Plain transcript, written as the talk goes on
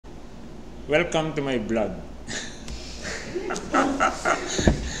Welcome to my blog.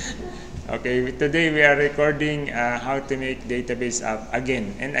 Okay, today we are recording how to make database app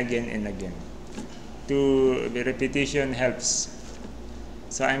again and again and again. The repetition helps.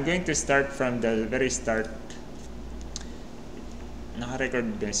 So I'm going to start from the very start.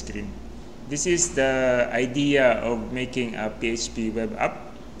 Naka-record ba yung screen? This is the idea of making a PHP web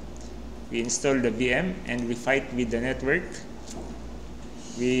app. We install the VM and we fight with the network.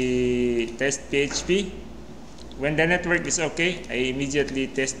 We test PHP. When the network is okay, I immediately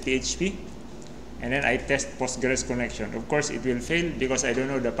test PHP. And then I test Postgres connection. Of course, it will fail because I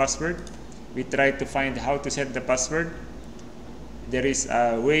don't know the password. We try to find how to set the password. There is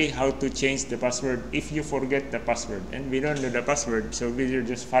a way how to change the password if you forget the password. And we don't know the password, so we're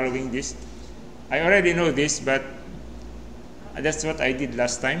just following this. I already know this, but that's what I did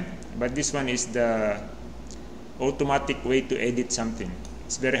last time. But this one is the automatic way to edit something.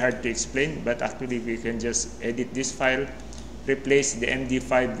 It's very hard to explain, but actually we can just edit this file, replace the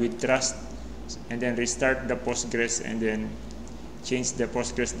MD5 with trust, and then restart the Postgres, and then change the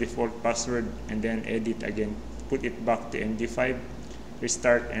Postgres default password, and then edit again. Put it back to MD5,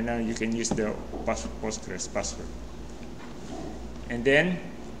 restart, and now you can use the Postgres password. And then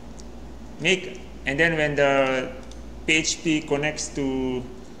when the PHP connects to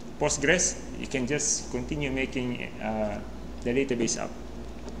Postgres, you can just continue making the database app,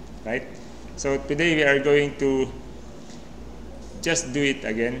 right? So today we are going to just do it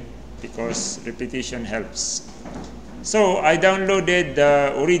again because repetition helps. So I downloaded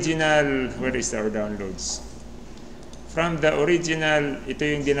the original, where is our downloads? From the original, ito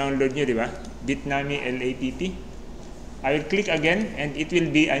yung dinownload nyo, di ba? Bitnami LAPP. I will click again and it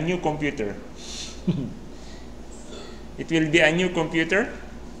will be a new computer. It will be a new computer.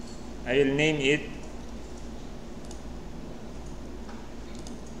 I will name it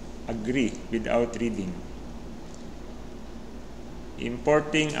Agree without reading.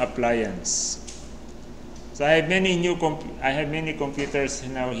 Importing appliance. So I have many computers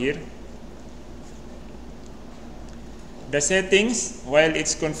now here. The settings, while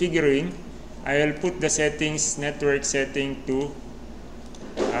it's configuring, I will put the settings, network setting to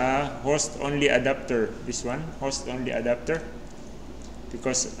host only adapter. This one, host only adapter,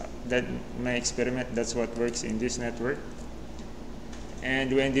 because that my experiment, that's what works in this network.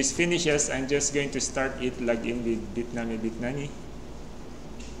 And when this finishes, I'm just going to start it, log in with Bitnami.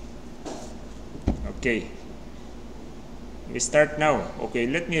 Okay. We start now. Okay,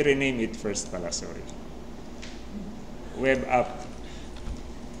 let me rename it first pala, sorry. Web app.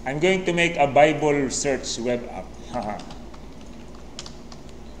 I'm going to make a Bible search web app.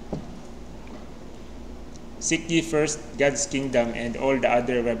 Seek ye first God's kingdom, and all the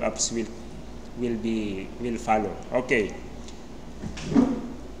other web apps will follow. Okay.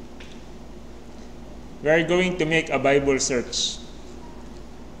 We are going to make a Bible search.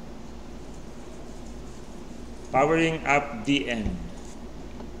 Powering up VM.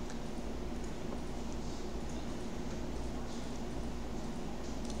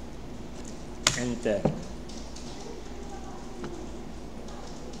 Enter.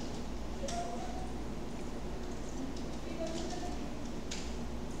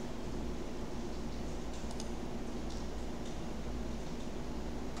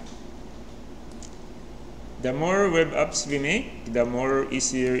 The more web apps we make, the more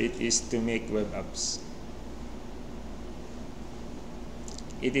easier it is to make web apps.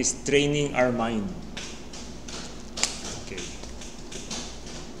 It is training our mind.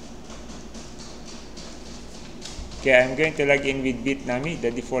 Okay, I'm going to log in with Bitnami,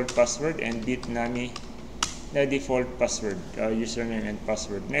 the default password, and Bitnami, the default password, username and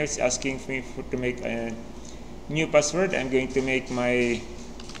password. Now it's asking me to make a new password. I'm going to make my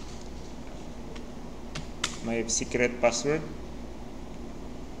secret password,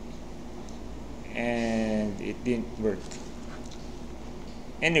 and it didn't work.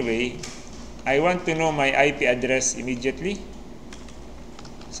 Anyway, I want to know my IP address immediately,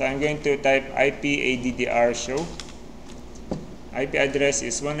 so I'm going to type IP-addr show. IP address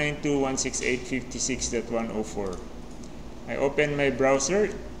is 192.168.56.104. I open my browser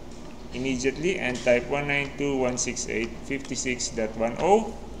immediately and type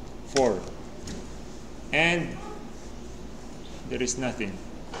 192.168.56.104, and there is nothing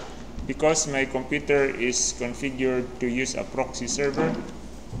because my computer is configured to use a proxy server.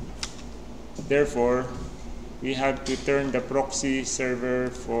 Therefore, we have to turn the proxy server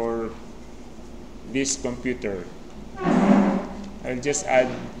for this computer. I'll just add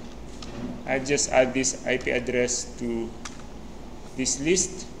this IP address to this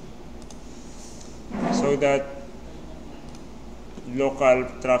list so that local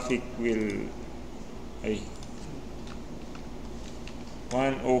traffic will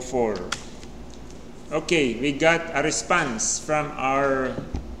 104. Okay, we got a response from our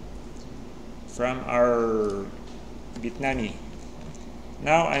Bitnami.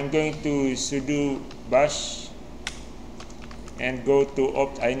 Now I'm going to sudo bash and go to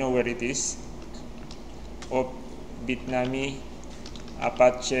opt. I know where it is. Opt Bitnami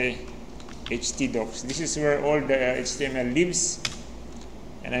Apache htdocs. This is where all the HTML lives,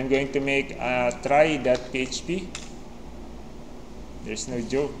 and I'm going to make a try.php. There's no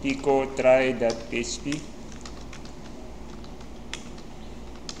joke. Pico try.php.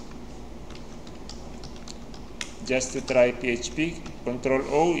 Just to try PHP. Control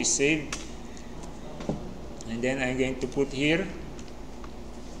O is saved, and then I'm going to put here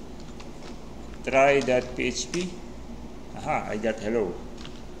try.php. Aha, I got hello.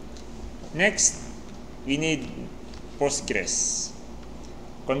 Next, we need Postgres.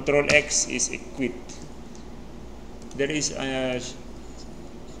 Control X is quit. There is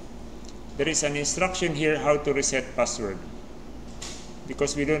an instruction here how to reset password,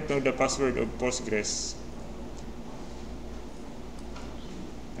 because we don't know the password of Postgres.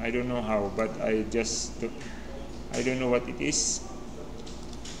 I don't know how, but I don't know what it is.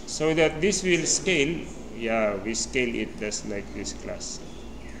 So that this will scale, yeah, we scale it just like this class.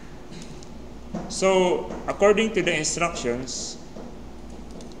 So according to the instructions,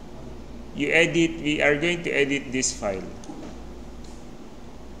 we are going to edit this file.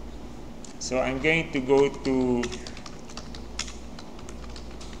 So I'm going to go to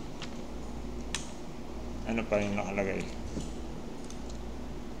ano pa yung nakalagay?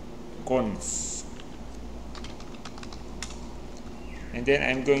 Conf. And then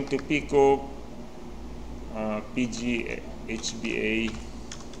I'm going to pico pghba.conf,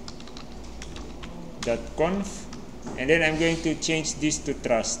 and then I'm going to change this to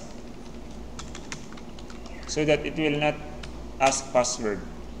trust so that it will not ask password.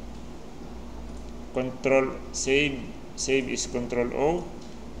 Control save is Control O,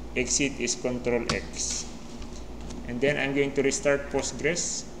 exit is Control X. And then I'm going to restart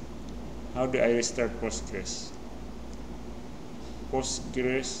Postgres. How do I restart Postgres?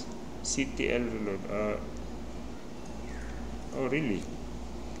 Postgres CTL reload. Oh really?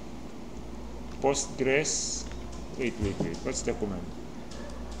 Postgres. Wait. What's the command?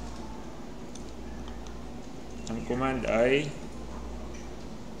 Ang command ay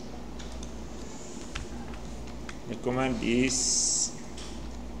the command is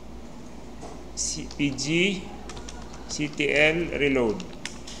pg CTL reload.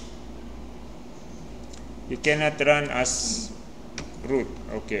 You cannot run as root.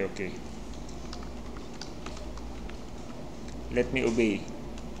 Okay. Let me obey.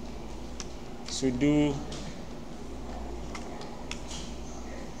 Sudo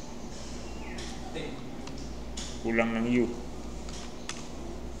kulang ng U.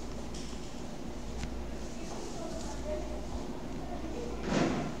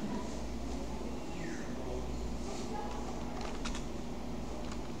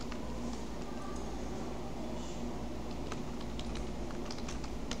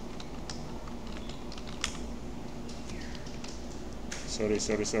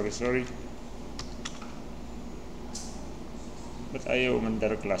 Sorry. But ayaw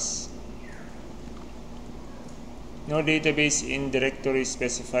mandar class. No database in directory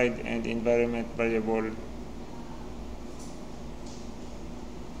specified and environment variable.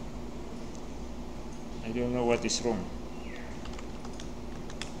 I don't know what is wrong.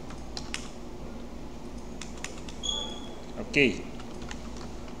 Okay.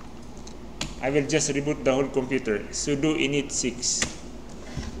 I will just reboot the whole computer. Sudo init 6.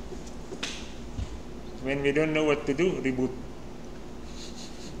 When we don't know what to do, reboot.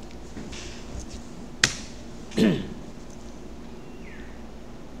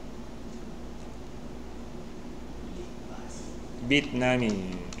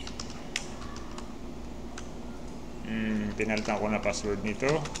 Bitnami. Pinalitan ko na password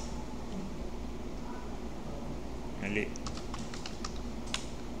nito. Mali.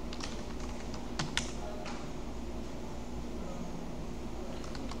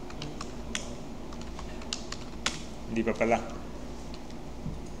 Hindi pa pala.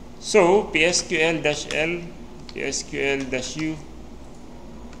 So, psql-l, psql-u,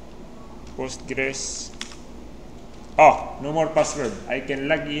 Postgres. Oh, no more password. I can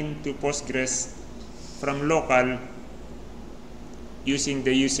log in to Postgres from local using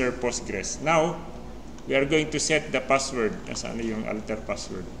the user Postgres. Now, we are going to set the password. Nasaan yung alter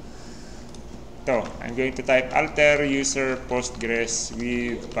password? Ito, I'm going to type alter user Postgres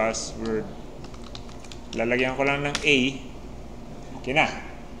with password. Lalagyan ko lang ng A Okay na.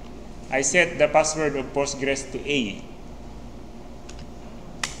 I set the password of Postgres to A.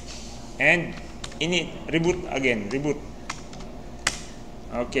 And init, reboot again, reboot.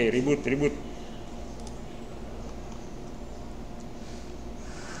 Okay, reboot.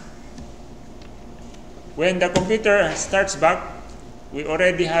 When the computer starts back, we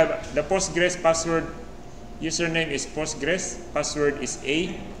already have the Postgres password. Username is Postgres, password is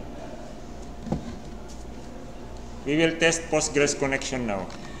A. We will test Postgres connection now.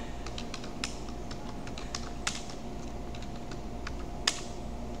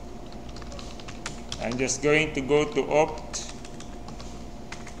 I'm just going to go to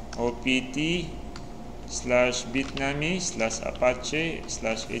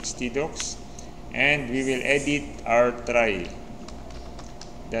opt/bitnami/apache/htdocs, and we will edit our try.php,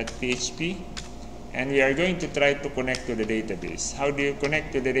 and we are going to try to connect to the database. How do you connect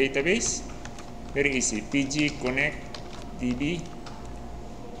to the database? Very easy. pg connect db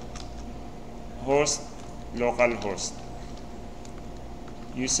host localhost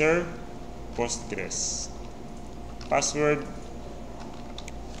user Postgres, password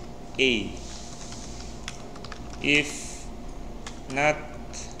A. If not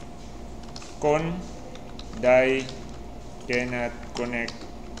die cannot connect,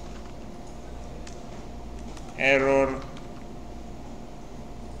 error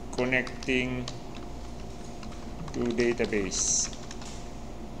connecting to database.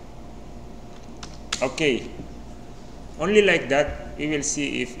 Okay, only like that we will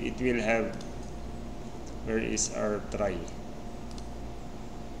see if it will have. Where is our try?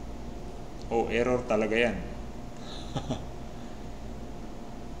 Oh, error talaga yan.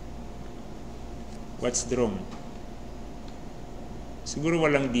 What's wrong? Siguro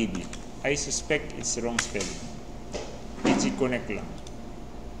walang DB. I suspect it's wrong spelling. pg connect lang.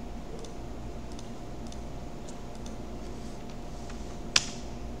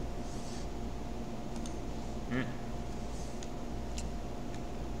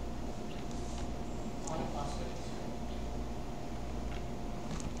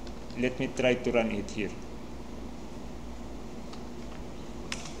 Let me try to run it here.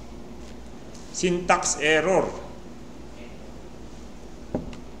 Syntax error.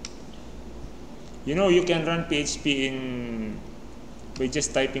 You know, you can run PHP by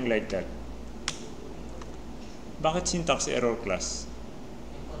just typing like that. Bakit syntax error, class?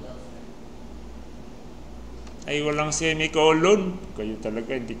 Ay, walang semicolon. Kayo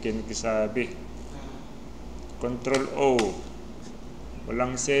talaga, hindi kayo nagsasabi. Control O.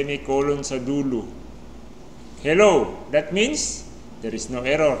 Walang semicolon sa dulo. Hello, that means there is no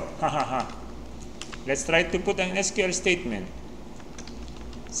error. Let's try to put an SQL statement.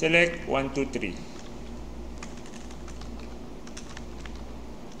 Select 1, 2, 3.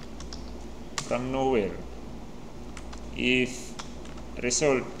 From nowhere. If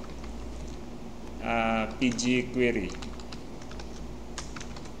result PG query.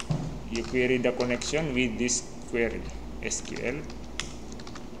 You query the connection with this query, SQL.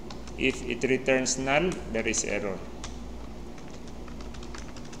 If it returns null, there is error.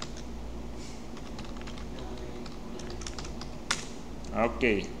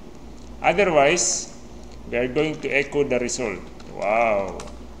 Okay. Otherwise, we are going to echo the result. Wow.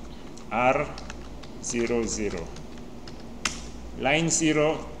 R00. Line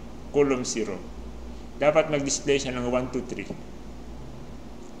 0, column 0. Dapat mag-display siya ng 1, 2, 3.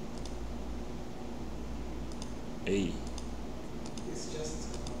 A.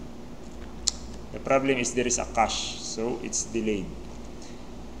 The problem is there is a cache, so it's delayed.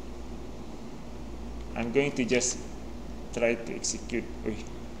 I'm going to just try to execute.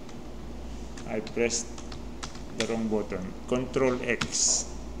 I pressed the wrong button. Control X.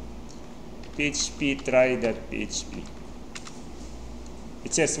 PHP try.php.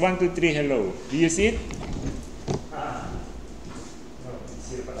 It says 1, 2, 3 hello. Do you see it? No, it's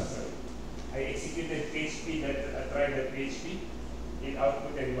here pala, sorry. I executed PHP try.php. It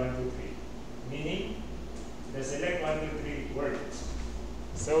outputted 1, 2, 3. Meaning, the select 1, 2, 3 worked.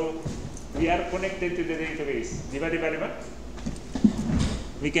 So, we are connected to the database. Diba?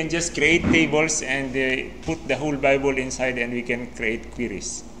 We can just create tables and put the whole Bible inside, and we can create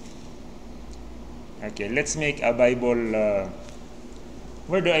queries. Okay, let's make a Bible.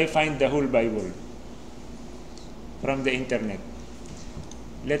 Where do I find the whole Bible? From the internet.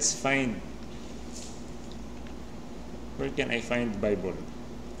 Let's find. Where can I find Bible?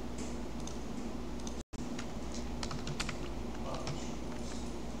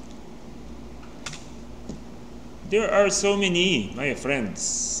 There are so many, my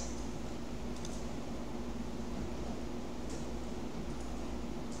friends.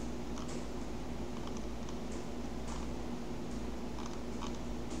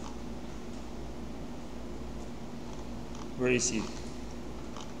 Where is it?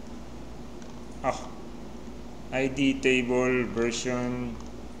 Ah, ID table version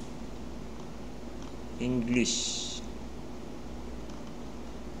English.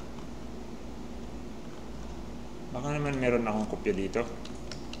 Baka naman meron akong kopya dito.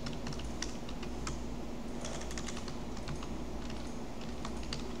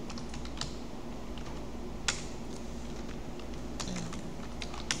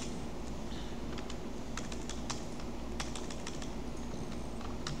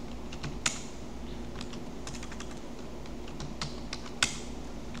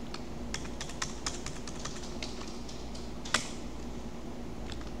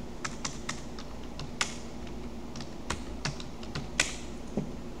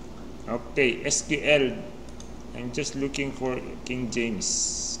 Okay, SQL. I'm just looking for King James.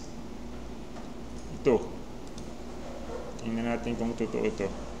 Ito. Tingnan natin kung totoo ito.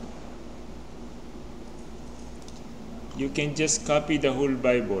 You can just copy the whole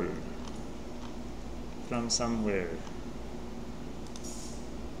Bible from somewhere.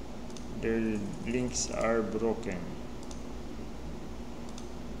 Their links are broken.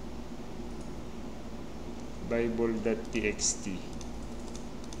 Bible.txt.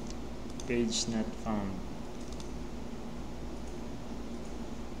 Page not found.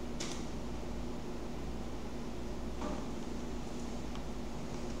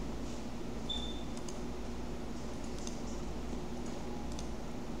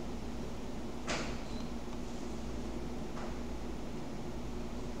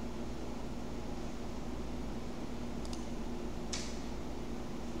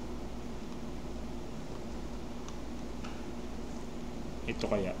 Ito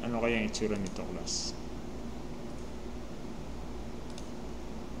kaya? Ano kaya ang itsura nito, class?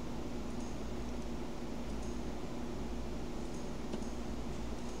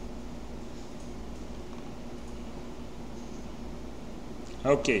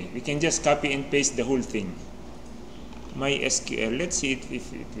 Okay, we can just copy and paste the whole thing. MySQL. Let's see if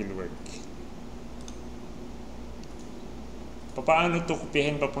it will work. Paano ito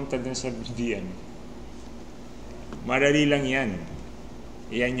kopihin papunta dun sa VM? Madali lang yan.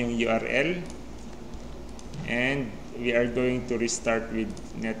 Yan yung URL. And we are going to restart with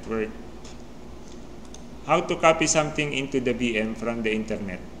network. How to copy something into the VM from the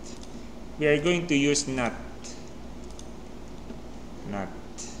internet? We are going to use NAT. NAT.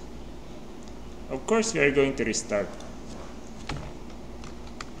 Of course, we are going to restart.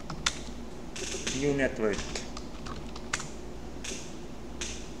 New network.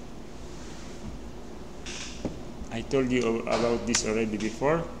 I told you about this already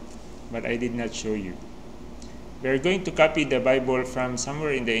before, but I did not show you. We are going to copy the Bible from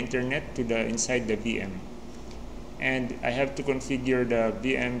somewhere in the internet to the inside the VM. And I have to configure the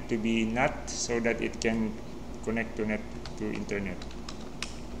VM to be NAT so that it can connect to internet.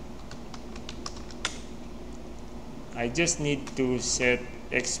 I just need to set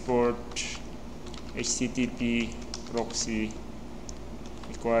export HTTP proxy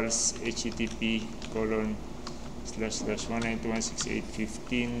equals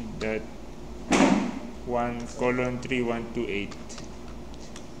http://192.168.1:3128.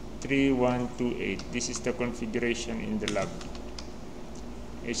 3128. This is the configuration in the lab.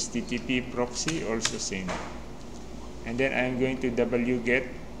 HTTP proxy also same. And then I'm going to wget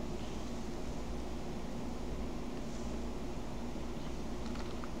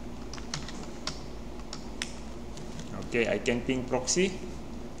okay, I can ping proxy.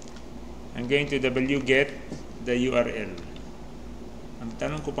 I'm going to wget the URL. Ang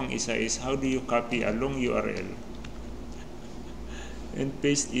tanong ko pang isa is, how do you copy a long URL and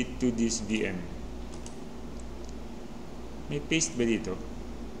paste it to this VM? May paste ba dito?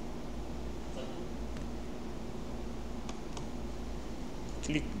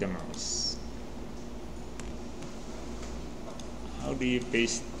 Click the mouse. How do you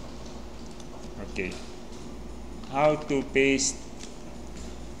paste? Okay. How to paste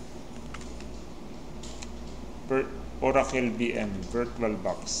Oracle VM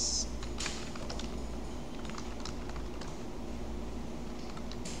VirtualBox.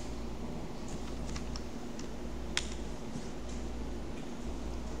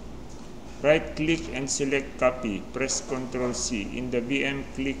 Right click and select copy. Press Ctrl C. In the VM,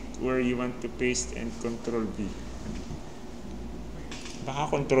 click where you want to paste and Ctrl V.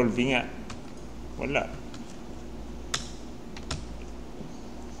 Baka Ctrl V nga. Wala.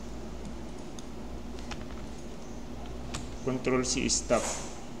 Ctrl C is stop.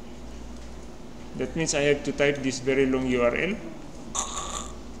 That means I have to type this very long URL.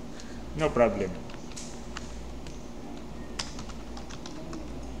 No problem.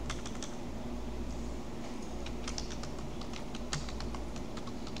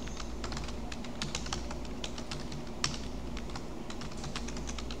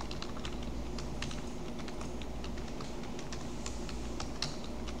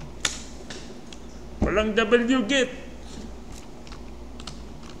 Walang wget.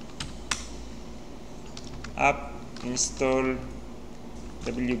 App install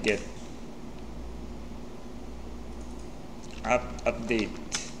wget. App update.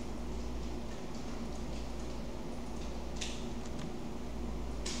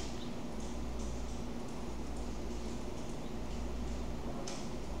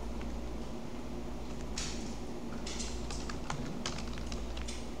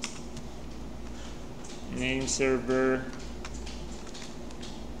 Name server.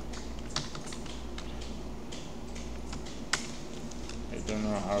 I don't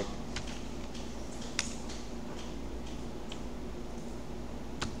know how.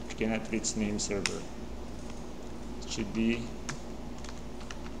 Cannot reach name server. It should be.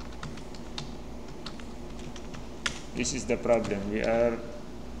 This is the problem. We are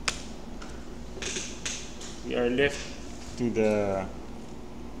left to the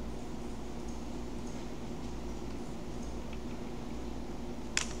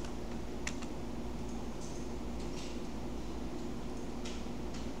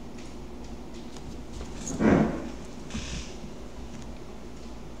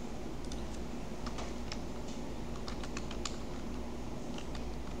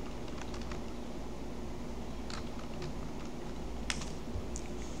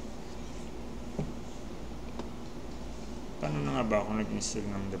paano na nga ba ako nag-install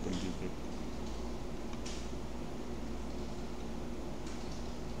ng wget?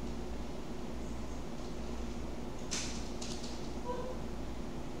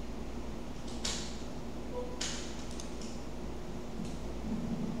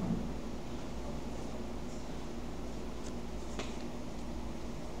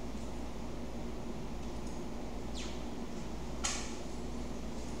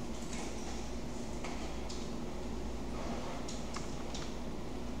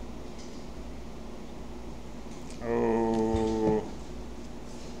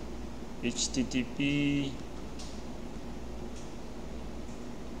 HTTP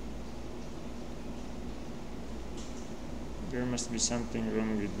there must be something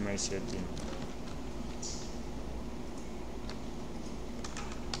wrong with my setting.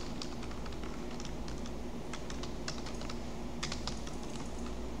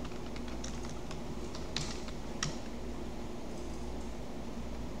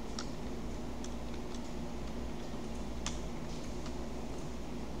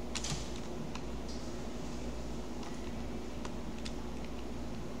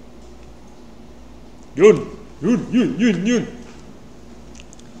 Yun.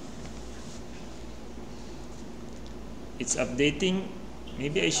 It's updating.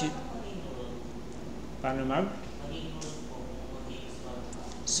 Maybe I should. Paano mag?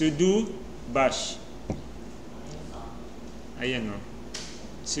 Sudo bash. Ayan o.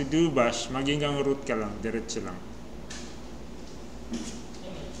 Sudo bash. Maging ang root ka lang. Diretso lang.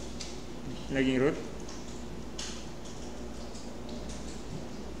 Naging root?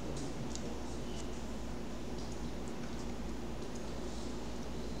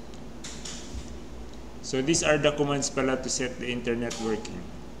 So these are the commands pala to set the internet working.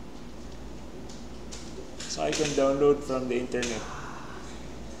 So I can download from the internet.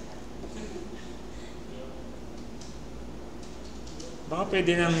 Baka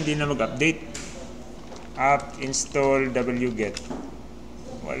pwede nang hindi na mag-update. App install wget.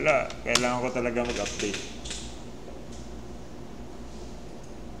 Wala. Kailangan ko talaga mag-update.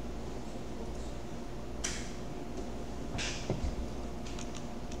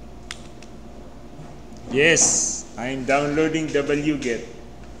 Yes, I'm downloading wget.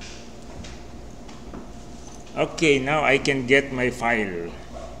 Okay, now I can get my file.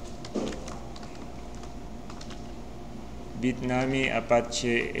 Bitnami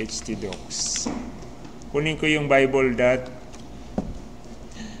Apache htdocs. Kunin ko yung Bible dot.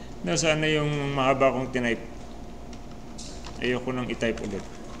 Nasaan na yung mahaba kong tinype? Ayoko nang itype ulit.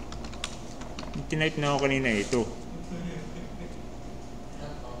 Tinype na ako kanina ito.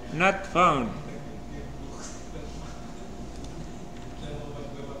 Not found.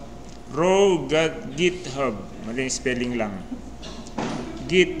 Raw GitHub. Maling spelling lang.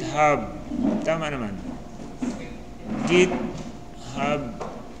 GitHub. Tama naman. GitHub.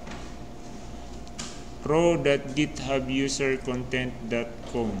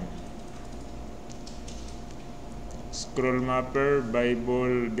 pro.githubusercontent.com. Scroll mapper,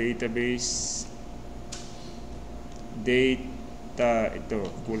 Bible database, data. Ito,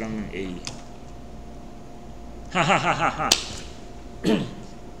 kulang ng A. Hahaha.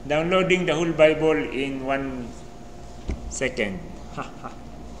 Downloading the whole Bible in 1 second.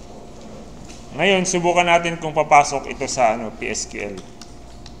 Ngayon, subukan natin kung papasok ito sa PSQL.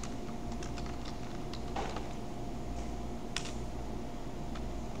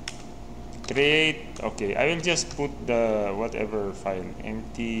 create. Okay, I will just put the whatever file,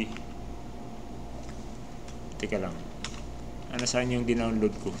 empty. Teka lang. Ano saan yung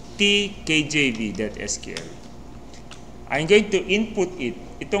dinownload ko? tkjv.sql. I'm going to input it.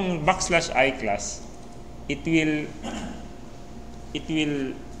 Itong \i class, I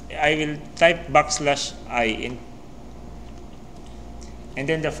will type \i in, and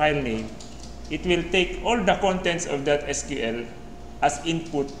then the file name. It will take all the contents of that SQL as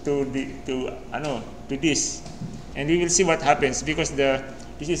input to this, and we will see what happens because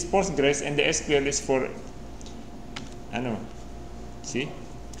this is Postgres and the SQL is for see,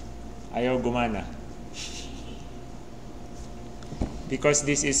 ayaw gumana because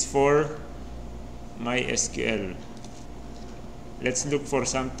this is for MySQL. Let's look for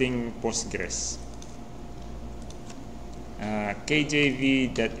something Postgres.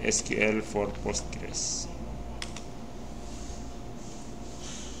 kjv.sql for Postgres.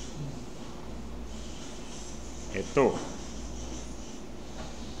 Ito.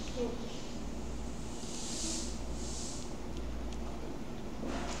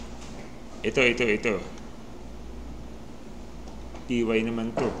 Ito. TY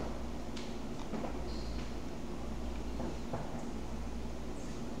naman to.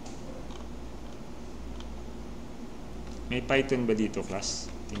 May Python ba dito, class?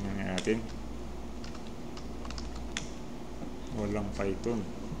 Tingnan natin. Walang Python.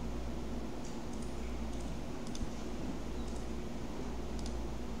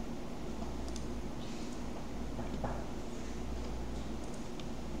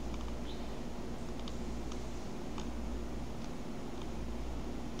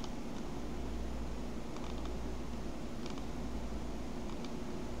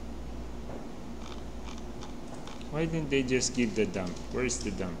 Why didn't they just give the dump? Where is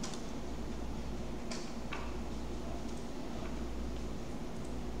the dump?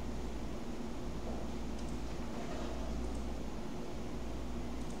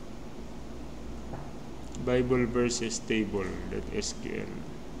 Bible verses table.sql.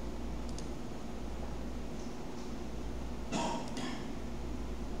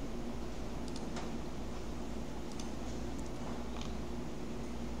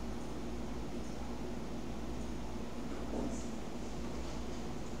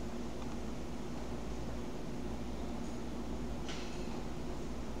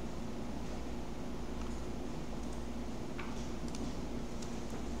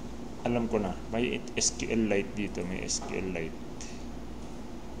 Alam ko na, may SQLite dito, may SQLite.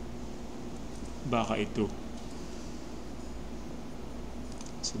 Baka ito.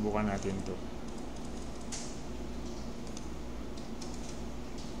 Subukan natin to.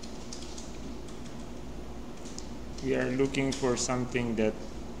 We are looking for something that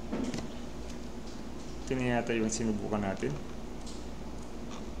ito na yata yung sinubukan natin.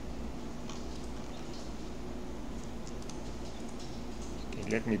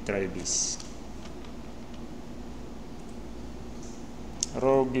 Let me try this.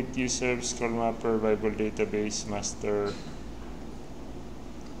 Row git user scroll mapper Bible database master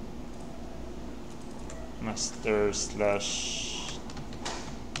slash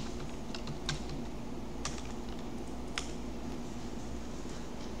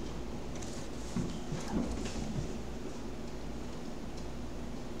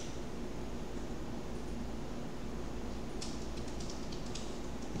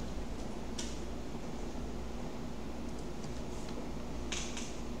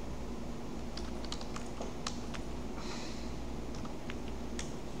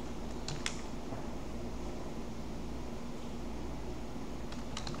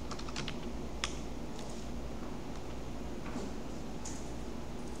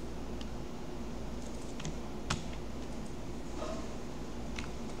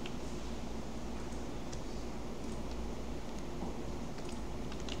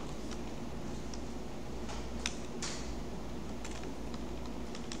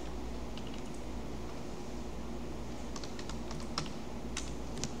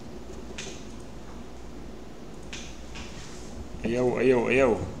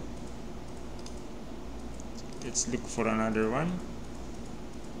Ayaw. Let's look for another one.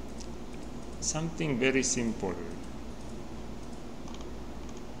 Something very simple.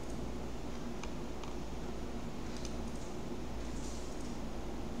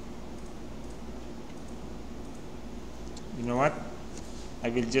 You know what? I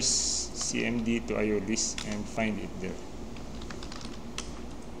will just cmd to IO list and find it there.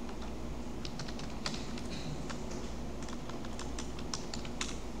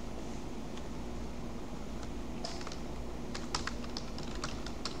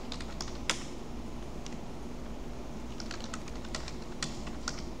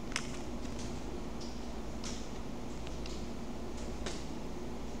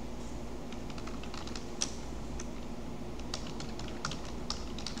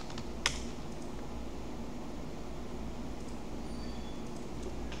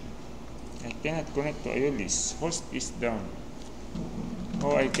 Cannot connect to Aeolus. Host is down.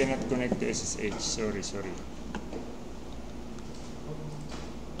 Oh, I cannot connect to SSH. Sorry.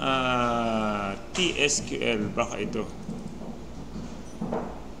 TSQL. Baka ito.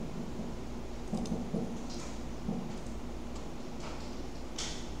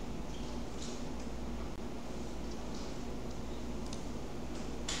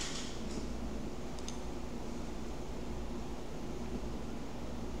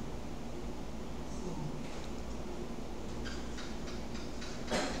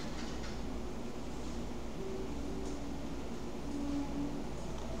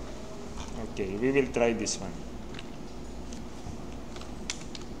 Okay, we will try this one.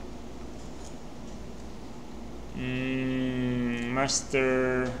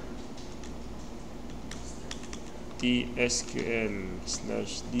 Master tsql/dbo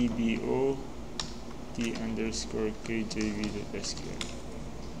t_kjv.sql.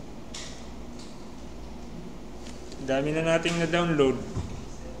 Dami na nating na-download.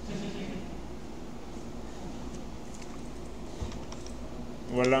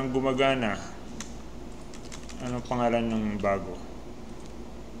 Walang gumagana. Ano pangalan ng bago?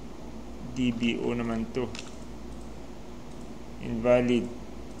 DBO naman to. Invalid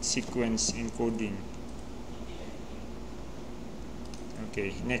sequence encoding.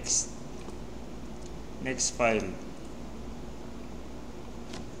 Okay, next file.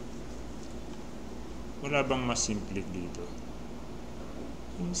 Wala bang mas simple dito?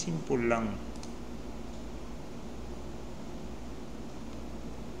 Yung simple lang.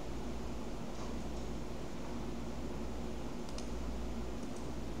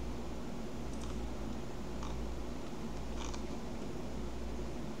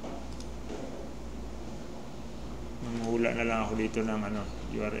 Wala na lang ako dito ng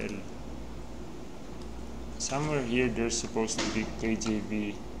URL. Somewhere here there's supposed to be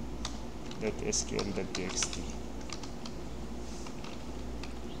kjv.sql.txt.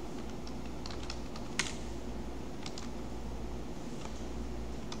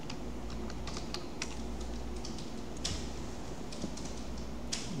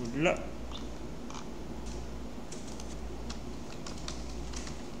 Wala.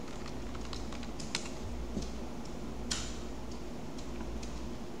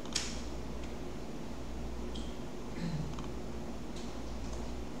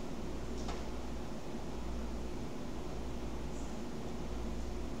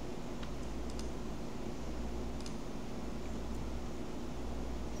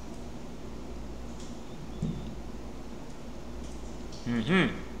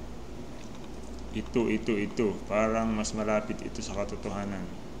 Ito. Parang mas malapit ito sa katotohanan.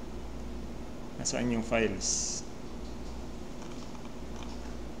 Nasaan yung files?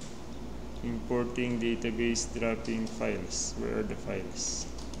 Importing database, dropping files. Where are the files?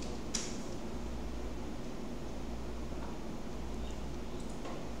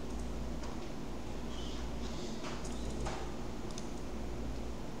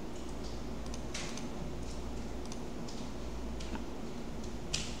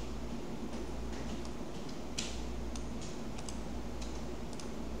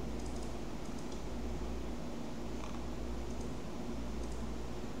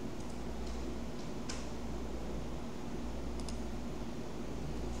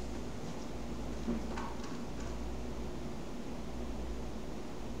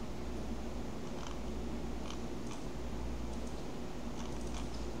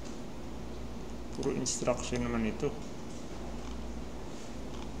 Puro instruction naman ito.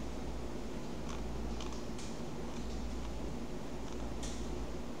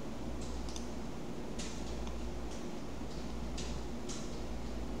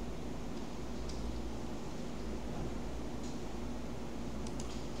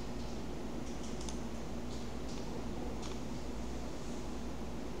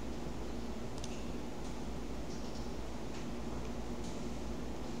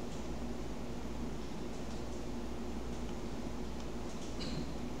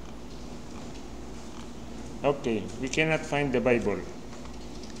 Okay, we cannot find the Bible.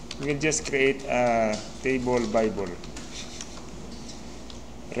 We will just create a table Bible.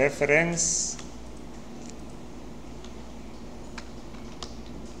 Reference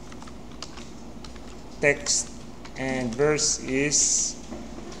text and verse is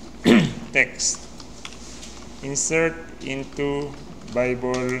text. Insert into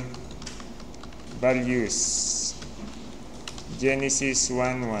Bible values. Genesis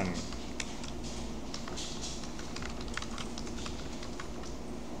 1:1.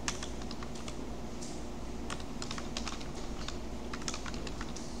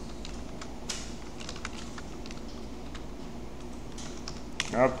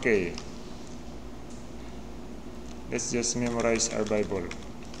 Okay, let's just memorize our Bible.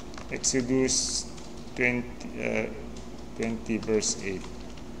 Exodus 20 verse 8.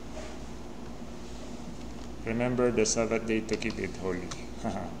 Remember the Sabbath day to keep it holy.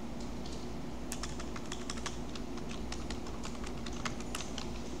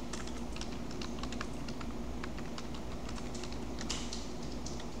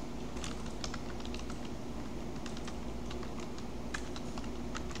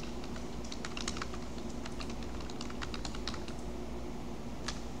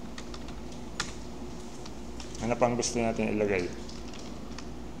 Ano pang gusto natin ilagay?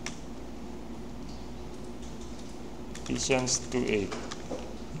 Ephesians 2:8.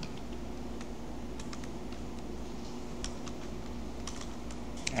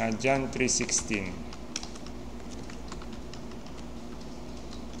 John 3:16.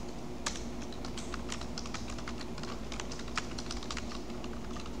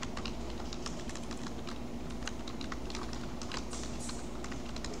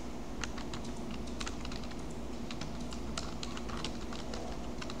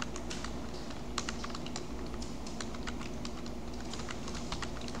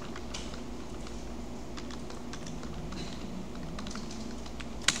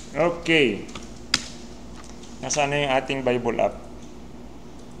 Okay. Nasaan na yung ating Bible app?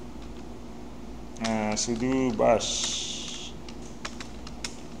 Sudo bash.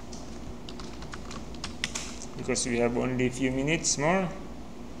 Because we have only a few minutes more,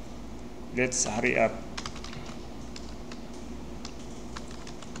 let's hurry up.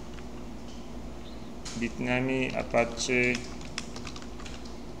 Bitnami Apache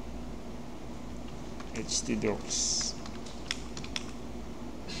htdocs.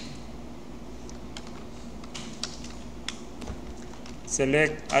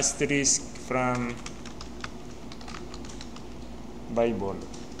 Select asterisk from Bible.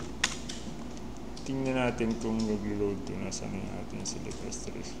 Tingnan natin kung nag-load to. Nasaan yung ating select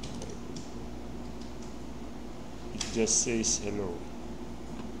asterisk from Bible. It just says hello.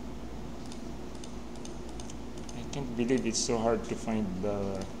 I can't believe it's so hard to find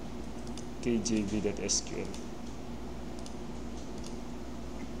the kjv.sql.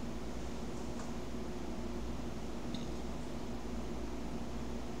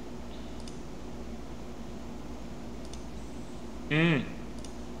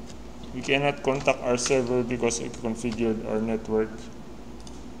 We cannot contact our server because I configured our network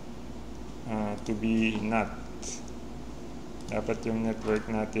to be NAT. Dapat yung network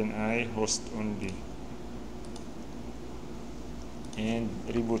natin ay host only. And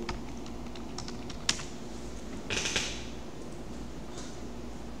reboot.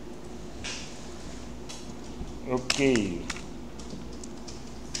 Okay.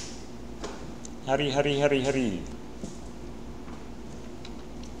 Hurry.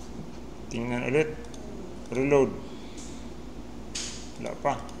 Tingnan ulit. Reload. Wala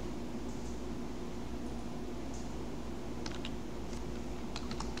pa.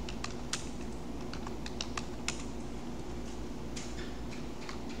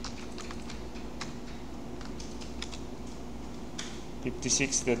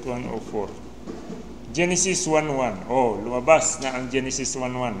 .104. Genesis 1:1. Oh, lumabas na ang Genesis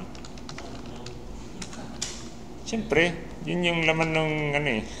 1:1. Siyempre, yun yung laman ng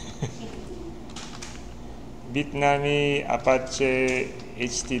ano eh. Bitnami Apache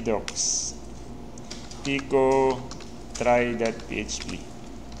htdocs pico try.php.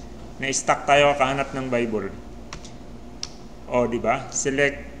 Na-stuck tayo kahanap ng Bible. O, di ba?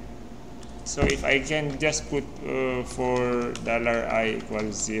 Select. So if I can just put for $i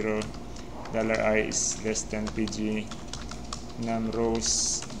equals 0, $i is less than pg, num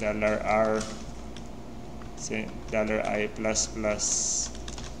rows $r, $i plus plus,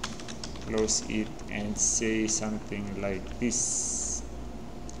 close it and say something like this: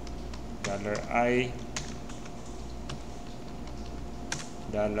 $i,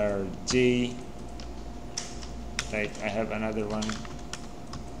 $j, right? I have another one.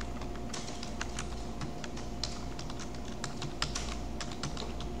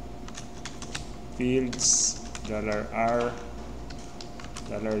 Fields $r,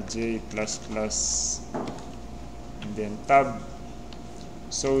 $j plus plus, and then tab,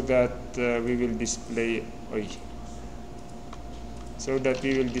 so that we will display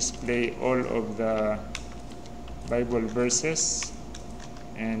all of the Bible verses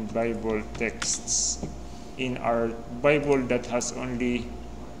and Bible texts in our Bible that has only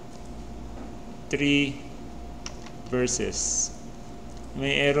 3 verses.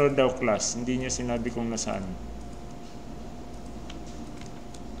 May error daw, class. Hindi niya sinabi kung nasaan.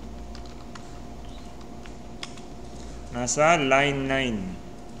 Nasa line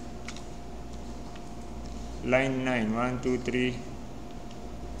 9. Line 9, 1, 2, 3.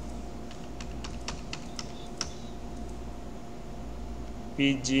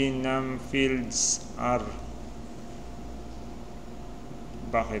 PG num fields are.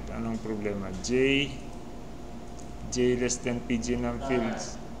 Bakit? Anong problema? J less than PG num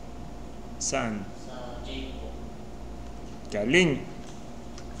fields. Saan? Sa J po. Galing.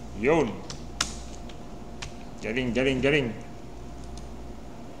 Yun. Galing.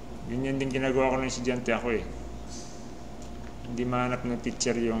 Ganyan din ginagawa ko ng estudyante ako eh. Hindi mahanap ng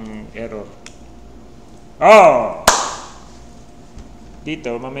teacher yung error. Oh!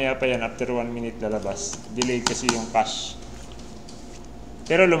 Dito, mamaya pa yan, after 1 minute lalabas. Delayed kasi yung cache.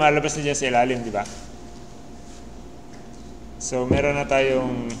 Pero lumalabas na dyan sa ilalim, di ba? So, meron na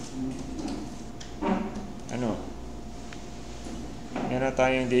tayong meron na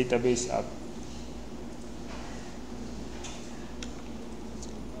tayong database app.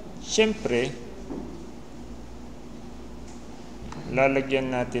 Siyempre,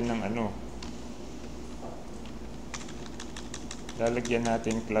 lalagyan natin ng lalagyan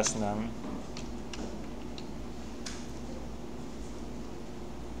natin class ng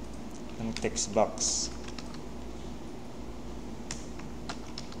text box.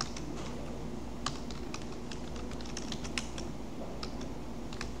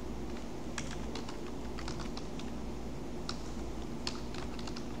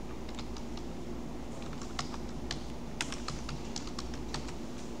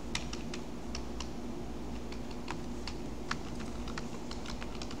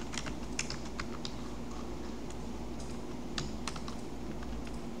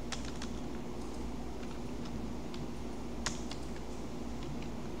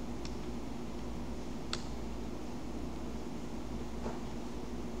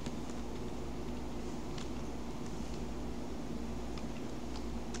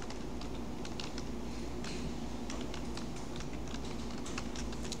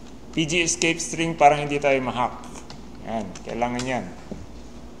 PG escape string parang hindi tayo ma-hack. Yan, kailangan yan.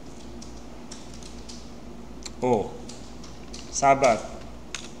 Oh, Sabat.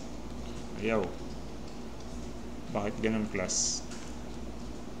 Ayaw. Bakit ganun plus?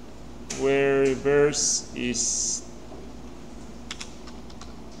 Where reverse is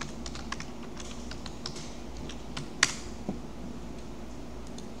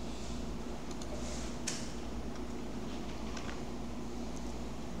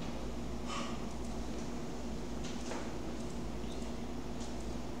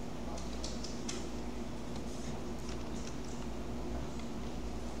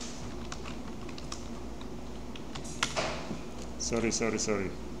Sorry.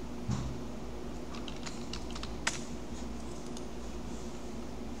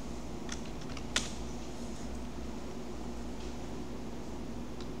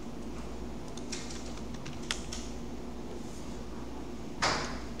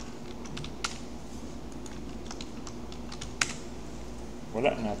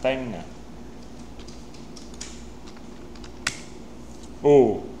 Wala na, time na.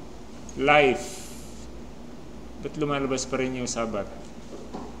 Oh, life. Ba't lumalabas pa rin yung Sabat?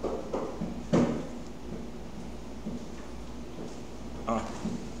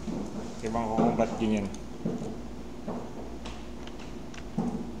 Ibang ko kung ba't ganyan.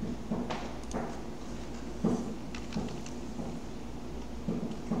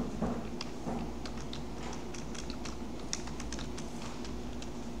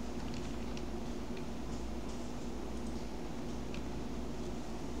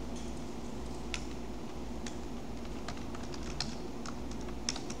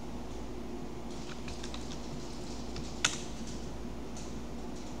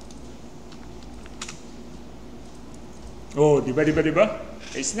 Oh, di ba?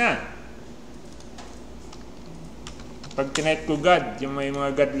 Ayos na. Pag tinype ko God, yung may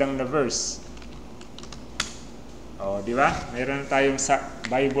mga God lang na verse. Oh, di ba? Meron tayong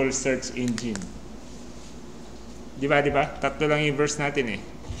Bible search engine. Di ba? Tatlo lang yung verse natin eh.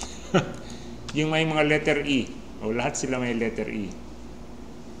 Yung may mga letter E. Oh, lahat sila may letter E.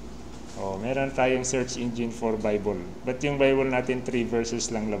 Oh, meron tayong search engine for Bible. But yung Bible natin 3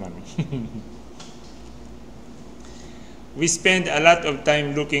 verses lang laman. We spend a lot of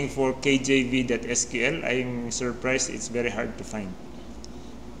time looking for KJV.SQL. I'm surprised it's very hard to find.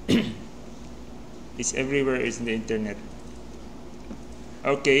 It's everywhere, it's in the internet.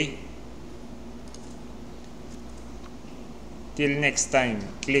 Okay. Till next time,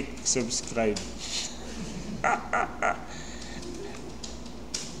 click subscribe.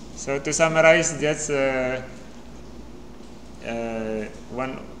 So to summarize, that's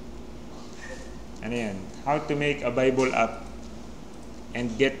how to make a Bible app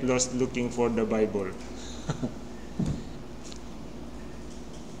and get lost looking for the Bible.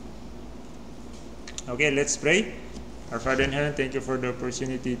 Okay, let's pray. Our Father in heaven, thank you for the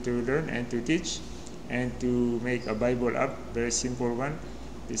opportunity to learn and to teach and to make a Bible app, very simple one.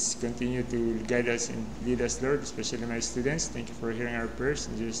 Please continue to guide us and lead us, Lord, especially my students. Thank you for hearing our prayers.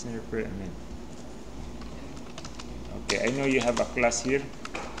 In Jesus' name we pray. Amen. Okay, I know you have a class here.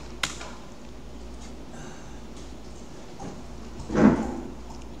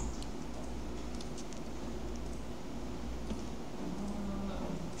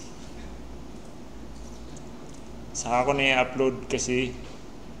 Saka ko na i-upload kasi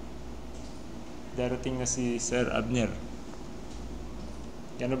darating na si Sir Abner.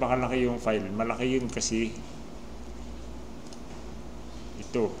 Gano'n ba kalaki yung file? Malaki yun kasi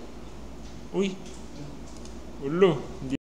ito. Uy! Ulo!